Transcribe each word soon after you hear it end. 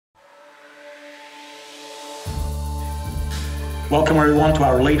Welcome, everyone, to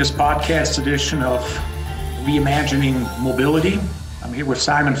our latest podcast edition of Reimagining Mobility. I'm here with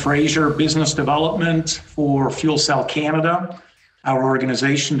Simon Fraser, Business Development for Fuel Cell Canada, our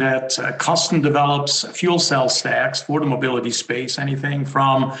organization that custom develops fuel cell stacks for the mobility space, anything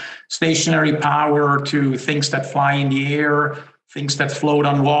from stationary power to things that fly in the air, things that float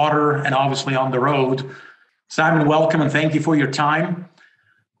on water, and obviously on the road. Simon, welcome and thank you for your time.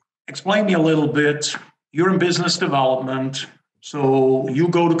 Explain me a little bit. You're in business development. So you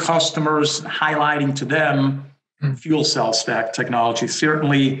go to customers highlighting to them fuel cell stack technology,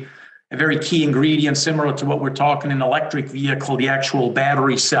 certainly a very key ingredient similar to what we're talking in electric vehicle, the actual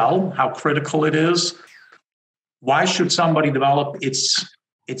battery cell, how critical it is. Why should somebody develop its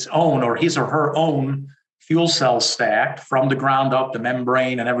own or his or her own fuel cell stack from the ground up, the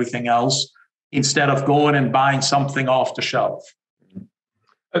membrane and everything else, instead of going and buying something off the shelf?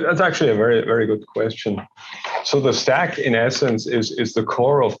 That's actually a very, very good question. So the stack, in essence, is the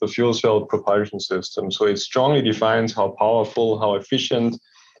core of the fuel cell propulsion system. So it strongly defines how powerful, how efficient,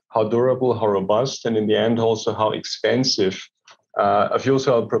 how durable, how robust, and in the end, also how expensive a fuel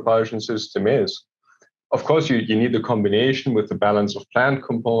cell propulsion system is. Of course, you need the combination with the balance of plant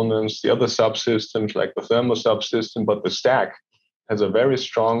components, the other subsystems like the thermal subsystem, but the stack has a very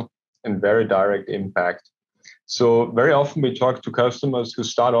strong and very direct impact. So very often we talk to customers who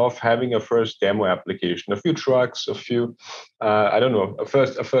start off having a first demo application, a few trucks, a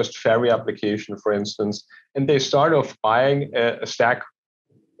first ferry application, for instance, and they start off buying a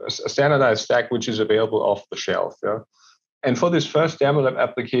standardized stack which is available off the shelf. Yeah? And for this first demo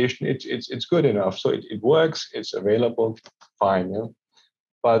application, it's good enough. So it works, it's available, fine. Yeah?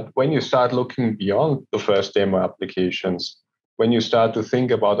 But when you start looking beyond the first demo applications, when you start to think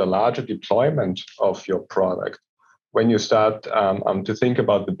about a larger deployment of your product, when you start to think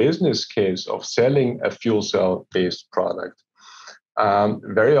about the business case of selling a fuel cell-based product,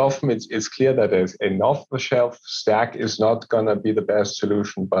 very often it's clear that an off-the-shelf stack is not going to be the best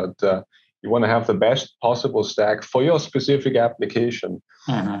solution, but you want to have the best possible stack for your specific application.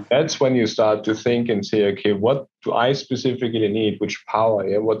 Mm-hmm. That's when you start to think and say, okay, what do I specifically need? Which power?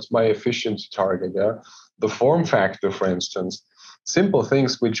 Yeah? What's my efficiency target? Yeah? The form factor, for instance. Simple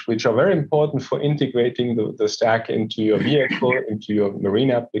things which are very important for integrating the stack into your vehicle, into your marine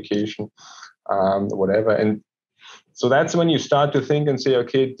application, whatever. And so that's when you start to think and say,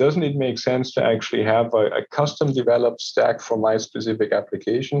 okay, doesn't it make sense to actually have a custom developed stack for my specific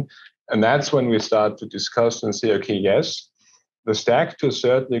application? And that's when we start to discuss and say, okay, yes, the stack to a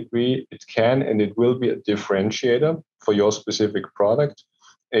certain degree, it can and it will be a differentiator for your specific product.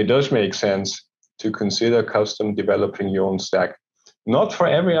 And it does make sense to consider custom developing your own stack. Not for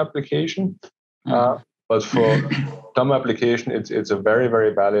every application, but for some application, it's a very,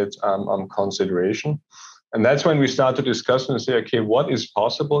 very valid consideration. And that's when we start to discuss and say, okay, what is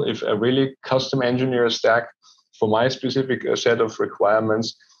possible if a really custom engineer stack for my specific set of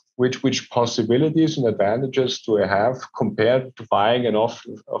requirements, which possibilities and advantages do I have compared to buying an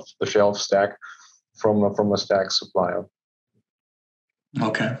off-the-shelf stack from a stack supplier?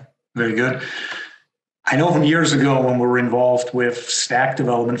 Okay, very good. I know from years ago when we were involved with stack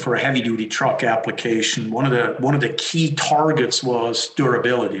development for a heavy-duty truck application, one of the key targets was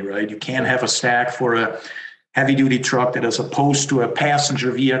durability, right? You can't have a stack for a heavy-duty truck that, as opposed to a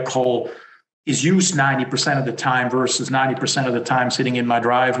passenger vehicle, is used 90% of the time versus 90% of the time sitting in my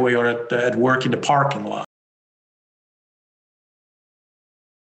driveway or at work in the parking lot,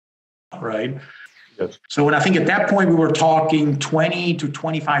 right? Yes. So when I think at that point we were talking 20 to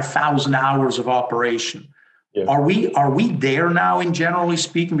 25,000 hours of operation. Yes. Are we there now, in generally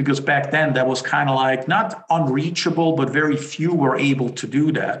speaking? Because back then that was kind of like not unreachable, but very few were able to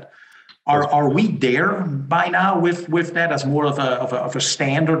do that. Are we there by now with that as more of a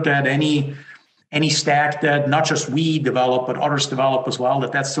standard that any stack that not just we develop but others develop as well,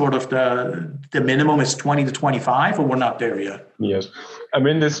 that's sort of the minimum is 20 to 25, or we're not there yet? Yes. I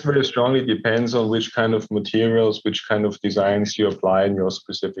mean, this very strongly depends on which kind of materials, which kind of designs you apply in your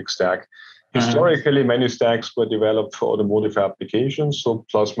specific stack. Historically, many stacks were developed for automotive applications, so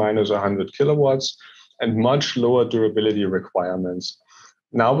plus minus 100 kilowatts and much lower durability requirements.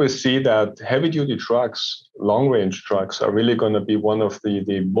 Now we see that heavy-duty trucks, long-range trucks, are really going to be one of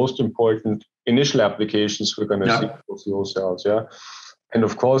the most important initial applications we're going to see for fuel cells. Yeah. And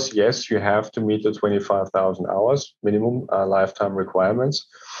of course, yes, you have to meet the 25,000 hours minimum lifetime requirements.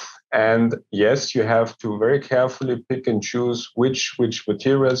 And yes, you have to very carefully pick and choose which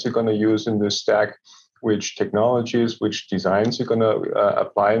materials you're going to use in this stack, which technologies, which designs you're going to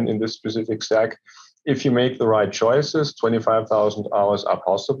apply in this specific stack. If you make the right choices, 25,000 hours are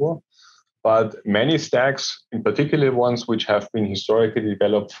possible. But many stacks, in particular ones which have been historically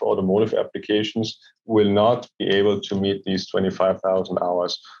developed for automotive applications, will not be able to meet these 25,000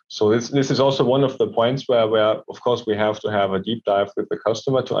 hours. So this is also one of the points where, of course, we have to have a deep dive with the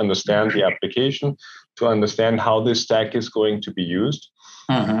customer to understand the application, to understand how this stack is going to be used.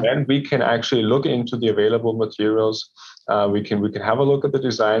 Then we can actually look into the available materials. We can have a look at the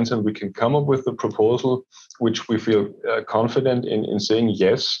designs, and we can come up with a proposal which we feel confident in saying,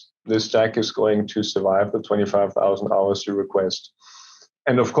 yes, this stack is going to survive the 25,000 hours you request.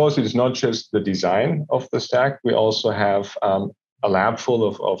 And of course, it's not just the design of the stack. We also have a lab full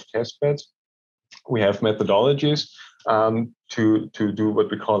of test beds. We have methodologies to do what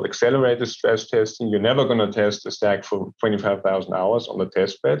we call accelerated stress testing. You're never going to test a stack for 25,000 hours on the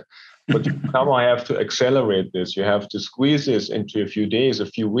test bed, but you somehow have to accelerate this. You have to squeeze this into a few days, a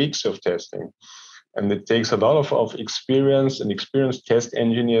few weeks of testing. And it takes a lot of experience and experienced test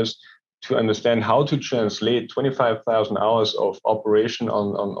engineers to understand how to translate 25,000 hours of operation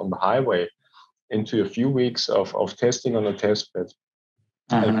on the highway into a few weeks of testing on a test bed.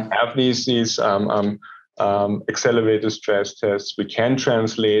 And have these accelerated stress tests. We can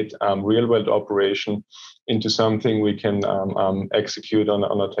translate real world operation into something we can execute on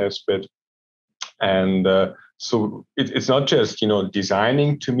a test bed. And so it's not just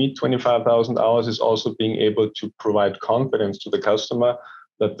designing to meet 25,000 hours. It's also being able to provide confidence to the customer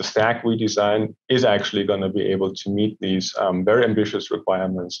that the stack we design is actually going to be able to meet these very ambitious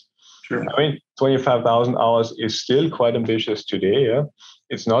requirements. Sure. I mean, 25,000 hours is still quite ambitious today. Yeah?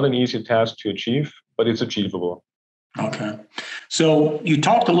 It's not an easy task to achieve, but it's achievable. Okay. So you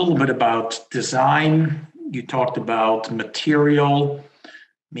talked a little bit about design. You talked about material.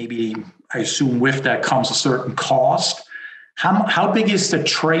 Maybe, I assume with that comes a certain cost. How big is the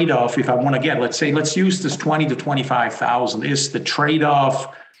trade-off if I want to get, let's use this 20 to 25,000. Is the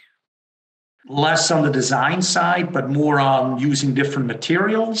trade-off less on the design side, but more on using different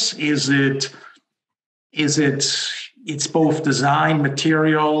materials? Is it's both design,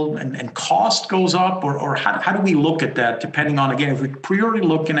 material, and cost goes up, or how do we look at that? Depending on, again, if we're purely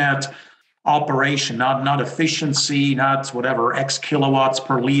looking at operation, not efficiency, not whatever X kilowatts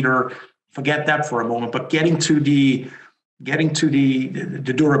per liter, forget that for a moment. But getting to the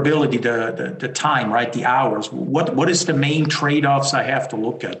durability, the time, right? The hours. What is the main trade-offs I have to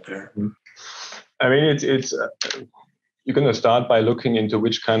look at there? I mean, it's you're going to start by looking into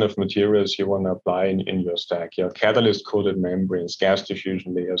which kind of materials you want to apply in your stack. Your catalyst-coated membranes, gas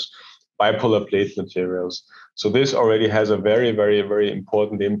diffusion layers, bipolar plate materials. So this already has a very, very, very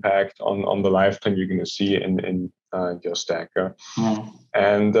important impact on the lifetime you're going to see in your stack.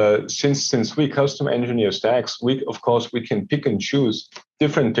 And since we custom engineer stacks, we can pick and choose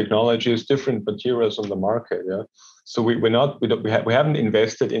different technologies, different materials on the market. Yeah. So we haven't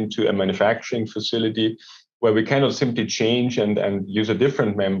invested into a manufacturing facility where we cannot simply change and use a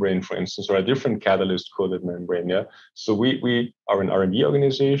different membrane, for instance, or a different catalyst-coated membrane. Yeah. So we are an R&D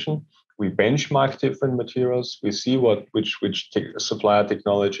organization. We benchmark different materials. We see which supplier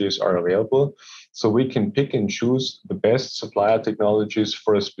technologies are available. So we can pick and choose the best supplier technologies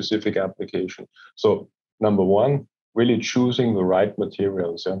for a specific application. So number one, really choosing the right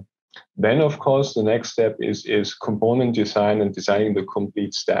materials. Yeah. Then, of course, the next step is component design and designing the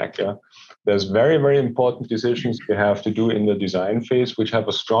complete stack. Yeah. There's very, very important decisions you have to do in the design phase, which have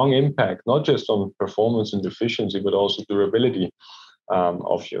a strong impact, not just on performance and efficiency, but also durability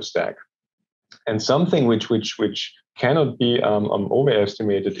of your stack. And something which cannot be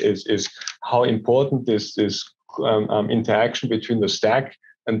overestimated is how important this interaction between the stack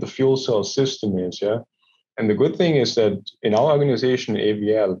and the fuel cell system is. Yeah. And the good thing is that in our organization,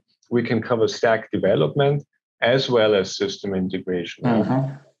 AVL, we can cover stack development as well as system integration.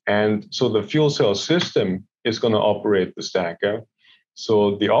 Yeah? And so the fuel cell system is going to operate the stack. Yeah?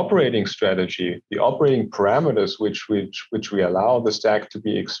 So the operating strategy, the operating parameters which we allow the stack to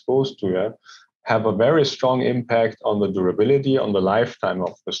be exposed to, yeah, have a very strong impact on the durability, on the lifetime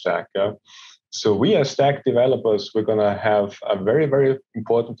of the stack. Yeah? So we as stack developers, we're going to have a very, very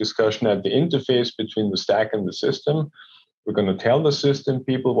important discussion at the interface between the stack and the system. We're going to tell the system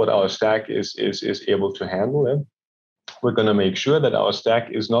people what our stack is able to handle. Yeah? We're going to make sure that our stack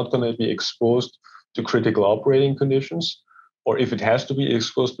is not going to be exposed to critical operating conditions, or if it has to be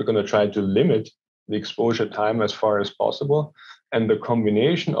exposed, we're going to try to limit the exposure time as far as possible. And the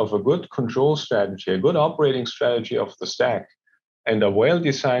combination of a good control strategy, a good operating strategy of the stack, and a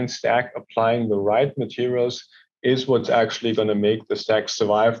well-designed stack applying the right materials is what's actually going to make the stack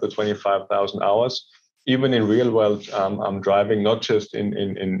survive the 25,000 hours, even in real world driving, not just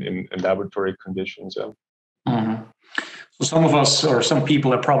in laboratory conditions. Yeah. So some of us, or some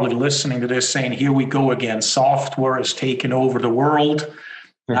people are probably listening to this saying, here we go again. Software has taken over the world.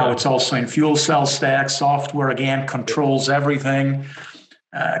 Now it's also in fuel cell stacks. Software again controls everything.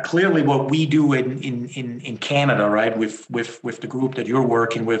 Clearly, what we do in Canada, right, with the group that you're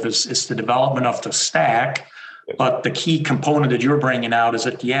working with, is the development of the stack. But the key component that you're bringing out is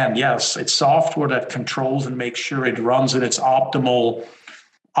at the end, yes, it's software that controls and makes sure it runs at its optimal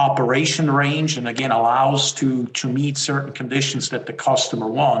operation range, and again allows to meet certain conditions that the customer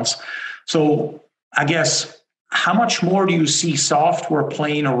wants. So I guess, how much more do you see software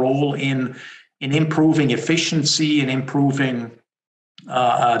playing a role in improving efficiency and improving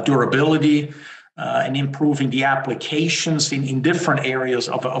durability and improving the applications in different areas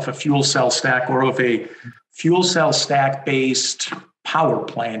of a fuel cell stack, or of a fuel cell stack based power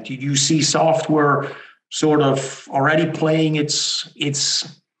plant? Do you see software sort of already playing its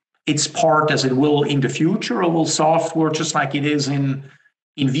part as it will in the future, or will software, just like it is in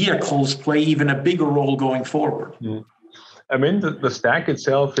vehicles, play even a bigger role going forward? I mean, the stack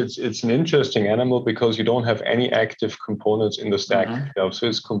itself, it's an interesting animal because you don't have any active components in the stack itself, so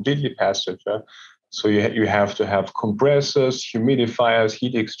it's completely passive. Yeah? So you have to have compressors, humidifiers,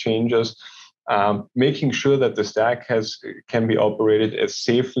 heat exchangers, making sure that the stack can be operated as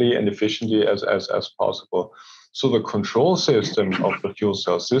safely and efficiently as possible. So the control system of the fuel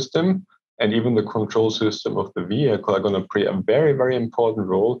cell system and even the control system of the vehicle are going to play a very, very important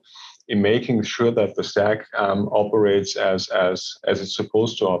role in making sure that the stack operates as it's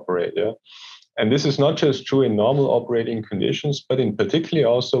supposed to operate. Yeah. And this is not just true in normal operating conditions, but in particular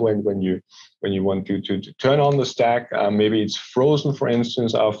also when you want to turn on the stack. Maybe it's frozen, for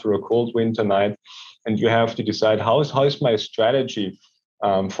instance, after a cold winter night, and you have to decide how is my strategy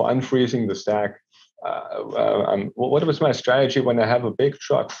for unfreezing the stack. What was my strategy when I have a big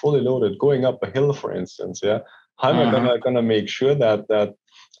truck fully loaded going up a hill, for instance? Yeah, how am I gonna make sure that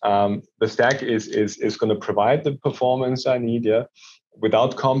the stack is going to provide the performance I need, yeah,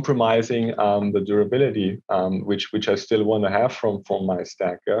 without compromising the durability, which I still want to have from my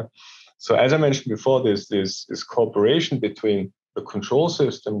stack. Yeah? So as I mentioned before, this cooperation between the control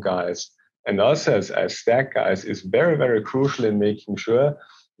system guys and us as stack guys is very, very crucial in making sure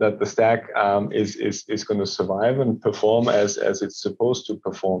that the stack is going to survive and perform as it's supposed to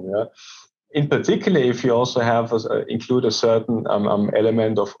perform. Yeah. In particular, if you also have include a certain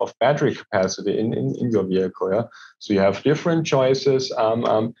element of battery capacity in your vehicle, yeah? So you have different choices.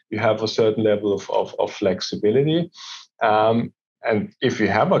 You have a certain level of flexibility, and if you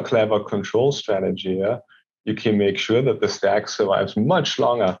have a clever control strategy, yeah, you can make sure that the stack survives much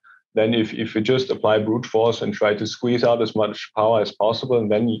longer than if you just apply brute force and try to squeeze out as much power as possible, and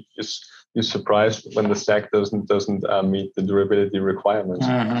then you're surprised when the stack doesn't meet the durability requirements.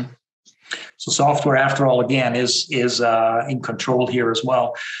 Mm-hmm. So software, after all, again, is in control here as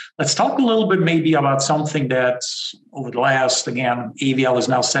well. Let's talk a little bit maybe about something that over the last, again, AVL is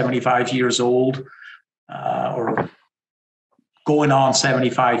now 75 years old, or going on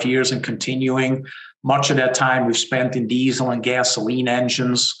 75 years and continuing. Much of that time we've spent in diesel and gasoline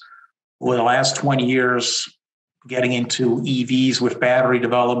engines. Over the last 20 years, getting into EVs with battery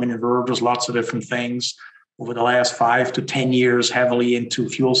development, inverters, lots of different things. Over the last 5 to 10 years, heavily into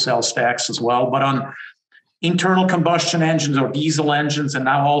fuel cell stacks as well. But on internal combustion engines or diesel engines, and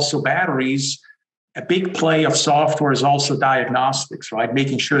now also batteries, a big play of software is also diagnostics, right?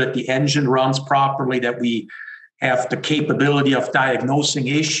 Making sure that the engine runs properly, that we have the capability of diagnosing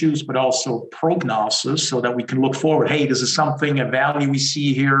issues, but also prognosis, so that we can look forward. Hey, this is something, a value we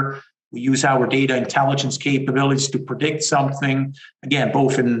see here. We use our data intelligence capabilities to predict something, again,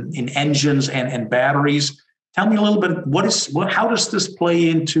 both in engines and batteries. Tell me a little bit, how does this play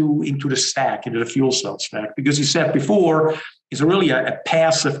into the stack, into the fuel cell stack? Because you said before, it's really a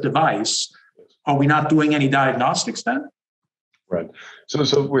passive device. Are we not doing any diagnostics then? Right.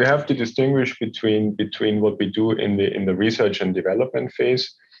 So we have to distinguish between what we do in the research and development phase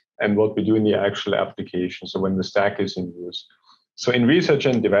and what we do in the actual application. So when the stack is in use. So in research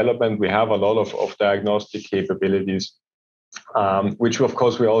and development, we have a lot of diagnostic capabilities, which of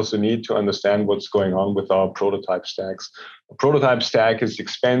course we also need to understand what's going on with our prototype stacks. A prototype stack is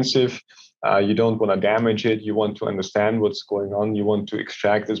expensive. You don't want to damage it. You want to understand what's going on. You want to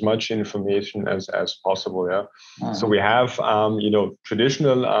extract as much information as possible. Yeah. Mm-hmm. So we have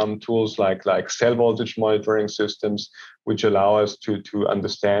traditional tools like cell voltage monitoring systems, which allow us to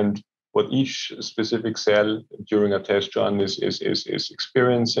understand what each specific cell during a test run is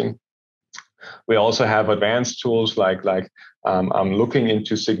experiencing. We also have advanced tools like looking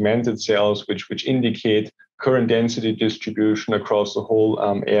into segmented cells, which indicate current density distribution across the whole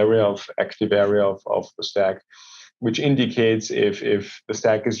active area of the stack. which indicates if the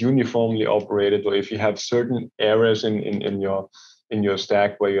stack is uniformly operated, or if you have certain areas in your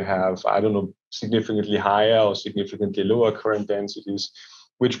stack where you have, I don't know, significantly higher or significantly lower current densities,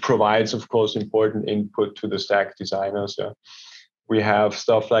 which provides, of course, important input to the stack designers. We have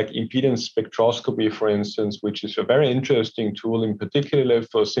stuff like impedance spectroscopy, for instance, which is a very interesting tool, in particular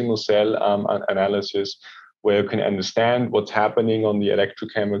for single cell analysis, where you can understand what's happening on the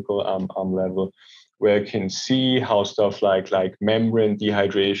electrochemical level, where you can see how stuff like membrane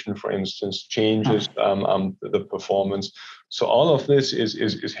dehydration, for instance, changes the performance. So all of this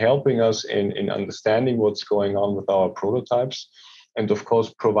is helping us in understanding what's going on with our prototypes, and of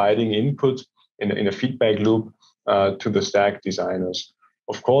course providing input in a feedback loop to the stack designers.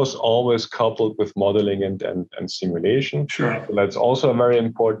 Of course, always coupled with modeling and simulation. Sure. So that's also a very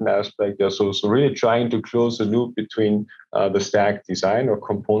important aspect there. So really trying to close the loop between the stack design or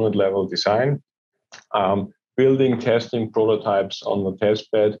component level design, building, testing prototypes on the test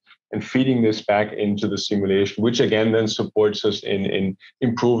bed, and feeding this back into the simulation, which again then supports us in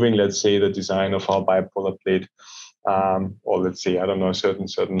improving, let's say, the design of our bipolar plate, or let's say, I don't know, a certain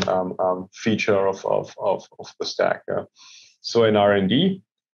feature of the stack. So in R&D,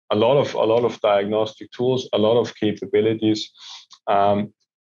 a lot of diagnostic tools, a lot of capabilities.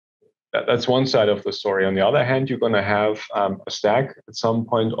 That's one side of the story. On the other hand, you're going to have a stack at some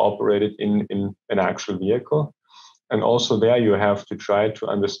point operated in an actual vehicle. And also there you have to try to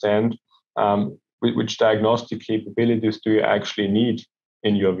understand which diagnostic capabilities do you actually need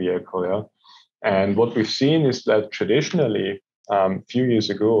in your vehicle. Yeah? And what we've seen is that traditionally, a few years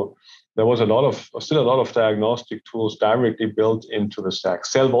ago, there was still a lot of diagnostic tools directly built into the stack.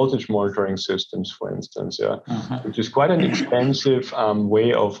 Cell voltage monitoring systems, for instance, which is quite an expensive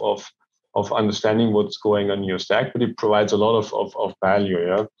way of understanding what's going on in your stack, but it provides a lot of value.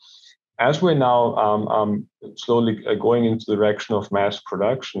 Yeah? As we're now slowly going into the direction of mass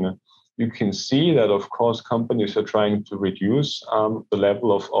production, you can see that, of course, companies are trying to reduce the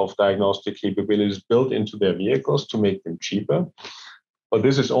level of diagnostic capabilities built into their vehicles to make them cheaper. But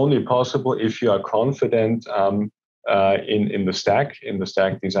this is only possible if you are confident in the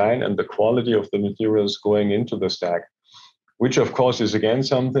stack design, and the quality of the materials going into the stack, which of course is again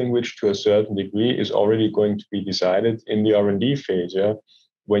something which to a certain degree is already going to be decided in the R&D phase,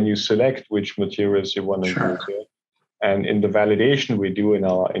 when you select which materials you want to use, and in the validation we do in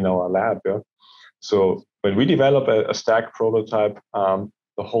our lab. So when we develop a stack prototype,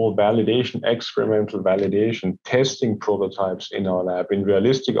 the whole validation, experimental validation, testing prototypes in our lab in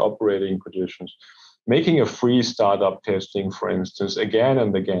realistic operating conditions, making a free startup testing, for instance, again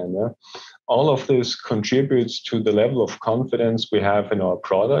and again. All of this contributes to the level of confidence we have in our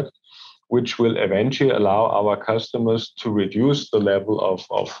product, which will eventually allow our customers to reduce the level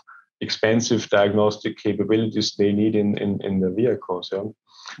of expensive diagnostic capabilities they need in the vehicles.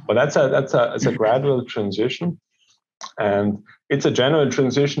 But that's a gradual transition. And it's a general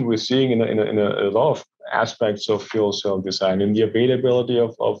transition we're seeing in a lot of aspects of fuel cell design, in the availability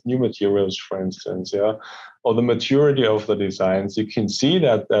of new materials, for instance, or the maturity of the designs. You can see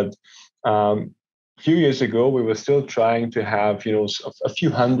that a few years ago we were still trying to have a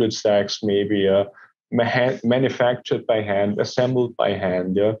few hundred stacks maybe manufactured by hand, assembled by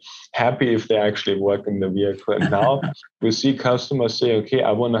hand, happy if they actually work in the vehicle. And now we see customers say, okay,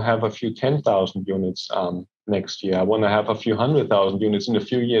 I want to have a few 10,000 units next year. I want to have a few 100,000 units in a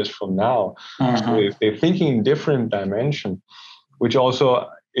few years from now. So they're thinking in different dimension, which also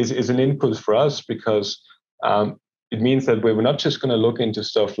is an input for us, because it means that we're not just going to look into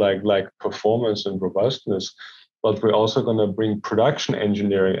stuff like performance and robustness, but we're also going to bring production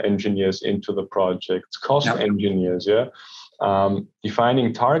engineers into the projects, cost engineers,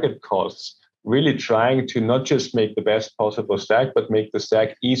 defining target costs, really trying to not just make the best possible stack, but make the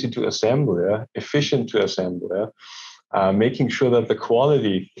stack easy to assemble, efficient to assemble, making sure that the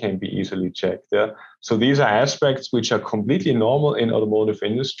quality can be easily checked. So these are aspects which are completely normal in automotive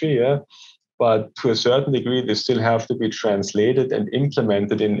industry, but to a certain degree, they still have to be translated and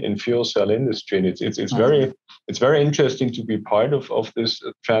implemented in fuel cell industry. And it's very interesting to be part of this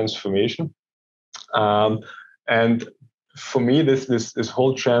transformation. And for me, this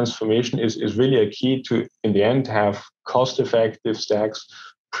whole transformation is really a key to, in the end, have cost-effective stacks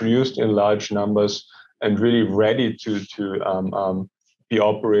produced in large numbers and really ready to be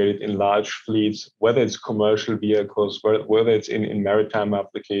operated in large fleets, whether it's commercial vehicles, whether it's in maritime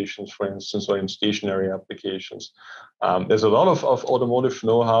applications, for instance, or in stationary applications. There's a lot of automotive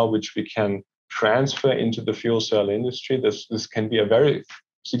know-how which we can transfer into the fuel cell industry. This can be a very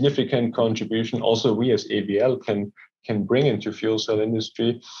significant contribution. Also, we as AVL can bring into fuel cell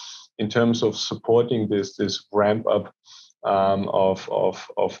industry in terms of supporting this ramp up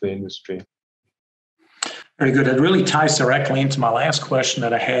of the industry. Very good. It really ties directly into my last question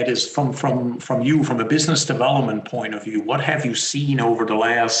that I had is from you, from a business development point of view, what have you seen over the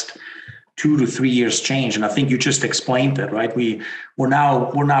last 2 to 3 years change? And I think you just explained that, right? We're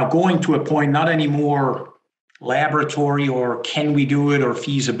now going to a point, not anymore laboratory or can we do it or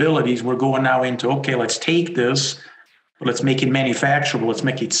feasibilities. We're going now into, okay, let's take this, but let's make it manufacturable. Let's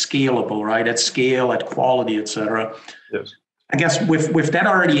make it scalable, right? At scale, at quality, et cetera. Yes. I guess with that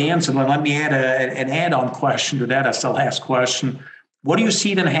already answered, let me add an add-on question to that. That's the last question. What do you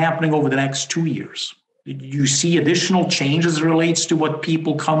see then happening over the next 2 years? Do you see additional changes relates to what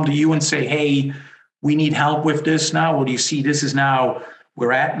people come to you and say, hey, we need help with this now? Or do you see this is now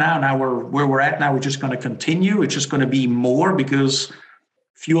we're at now where we're at now, we're just going to continue? It's just going to be more because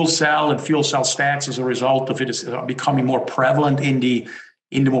fuel cell and fuel cell stacks as a result of it is becoming more prevalent in the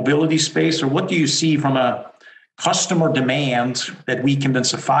mobility space? Or what do you see from a customer demand that we can then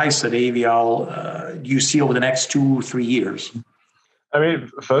suffice at AVL, do you see over the next 2 3 years? I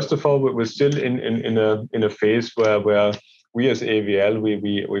mean, first of all, we're still in a phase where we as AVL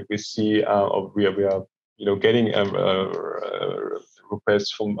we see we are getting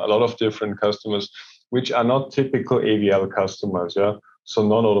requests from a lot of different customers, which are not typical AVL customers, yeah. So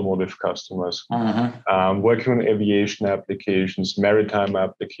non-automotive customers, working on aviation applications, maritime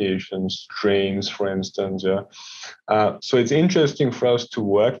applications, trains, for instance. Yeah. So it's interesting for us to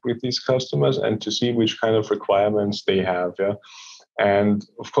work with these customers and to see which kind of requirements they have. Yeah. And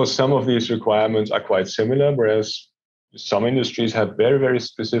of course, some of these requirements are quite similar, whereas some industries have very, very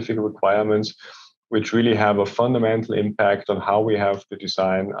specific requirements, which really have a fundamental impact on how we have to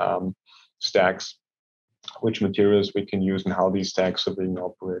design stacks, which materials we can use and how these stacks are being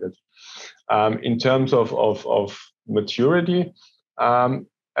operated. In terms of maturity,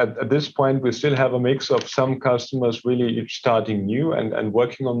 at this point, we still have a mix of some customers really starting new and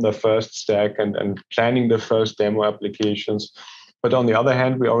working on the first stack and planning the first demo applications. But on the other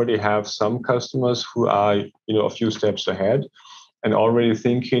hand, we already have some customers who are a few steps ahead and already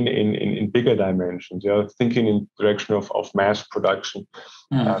thinking in bigger dimensions, thinking in direction of mass production,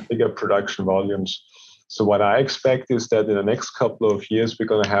 bigger production volumes. So what I expect is that in the next couple of years, we're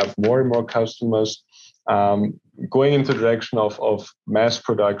going to have more and more customers going into the direction of mass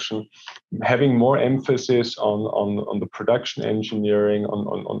production, having more emphasis on the production engineering,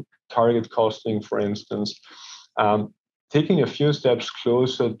 on target costing, for instance, taking a few steps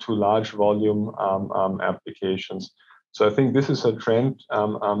closer to large volume applications. So I think this is a trend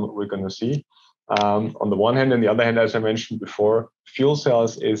we're going to see. On the one hand, and the other hand, as I mentioned before, fuel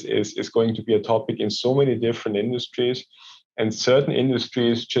cells is going to be a topic in so many different industries, and certain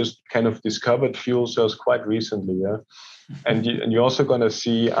industries just kind of discovered fuel cells quite recently. Yeah, and you're also going to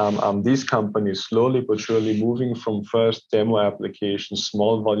see these companies slowly but surely moving from first demo applications,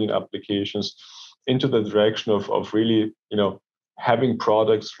 small volume applications, into the direction of really having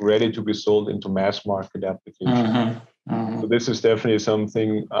products ready to be sold into mass market applications. So this is definitely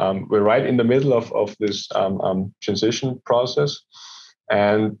something we're right in the middle of this transition process,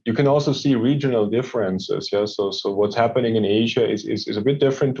 and you can also see regional differences. Yeah, so what's happening in Asia is a bit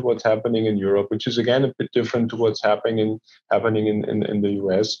different to what's happening in Europe, which is again a bit different to what's happening in the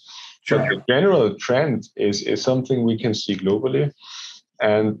US. Sure. But the general trend is something we can see globally,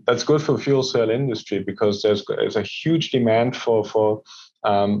 and that's good for fuel cell industry because there's a huge demand for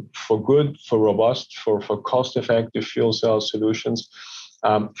robust, for cost-effective fuel cell solutions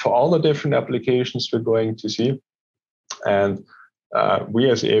for all the different applications we're going to see. And we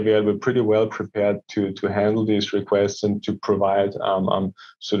as AVL, we're pretty well prepared to handle these requests and to provide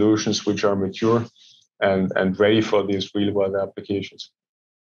solutions which are mature and ready for these real-world applications.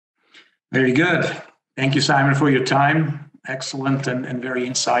 Very good. Thank you, Simon, for your time. Excellent and very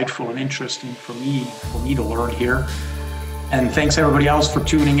insightful and interesting for me to learn here. And thanks everybody else for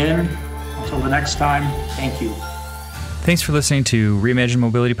tuning in. Until the next time, thank you. Thanks for listening to Reimagine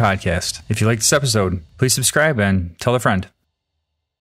Mobility Podcast. If you like this episode, please subscribe and tell a friend.